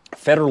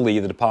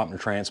federally the Department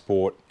of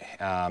Transport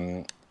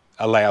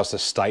allows the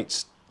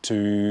states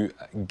to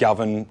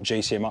govern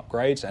GCM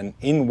upgrades, and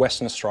in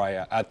Western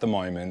Australia at the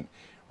moment,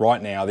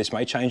 right now, this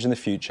may change in the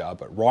future,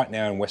 but right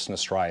now in Western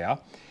Australia,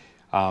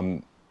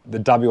 the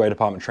WA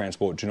Department of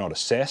Transport do not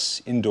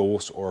assess,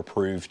 endorse or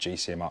approve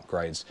GCM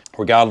upgrades,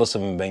 regardless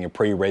of them being a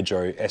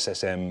pre-rego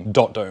SSM.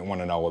 Don't want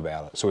to know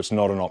about it, so it's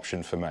not an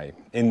option for me.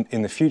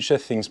 In the future,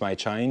 things may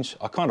change.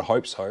 I kind of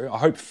hope so. I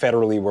hope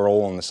federally we're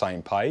all on the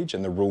same page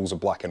and the rules are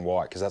black and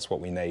white, because that's what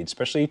we need,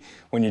 especially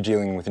when you're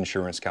dealing with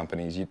insurance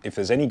companies. If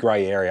there's any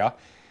grey area,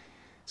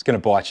 it's going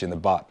to bite you in the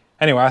butt.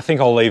 Anyway, I think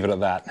I'll leave it at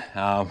that.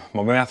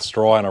 My mouth's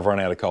dry and I've run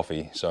out of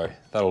coffee, so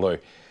that'll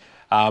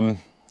do.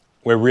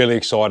 We're really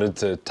excited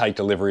to take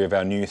delivery of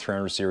our new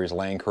 300 series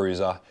Land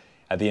Cruiser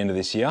at the end of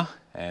this year,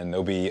 and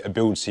there'll be a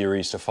build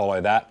series to follow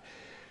that.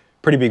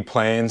 Pretty big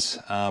plans,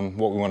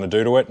 what we want to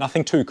do to it.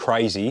 Nothing too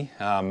crazy,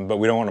 but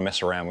we don't want to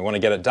mess around. We want to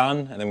get it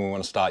done, and then we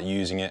want to start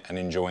using it and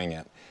enjoying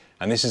it.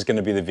 And this is going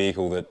to be the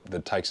vehicle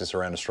that takes us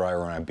around Australia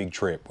on our big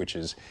trip, which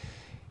is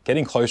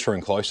getting closer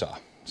and closer.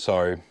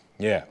 So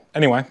yeah,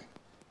 anyway.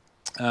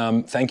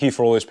 Thank you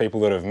for all those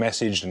people that have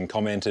messaged and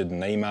commented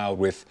and emailed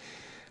with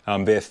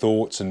their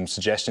thoughts and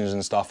suggestions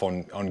and stuff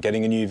on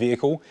getting a new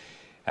vehicle,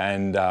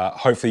 and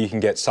hopefully you can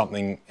get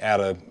something out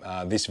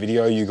of this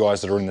video. You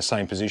guys that are in the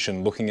same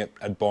position looking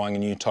at buying a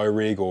new tow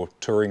rig or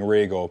touring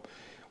rig or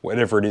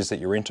whatever it is that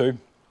you're into,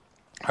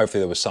 hopefully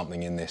there was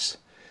something in this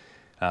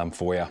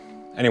for you.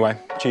 Anyway,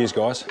 cheers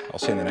guys, I'll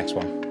see you in the next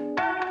one.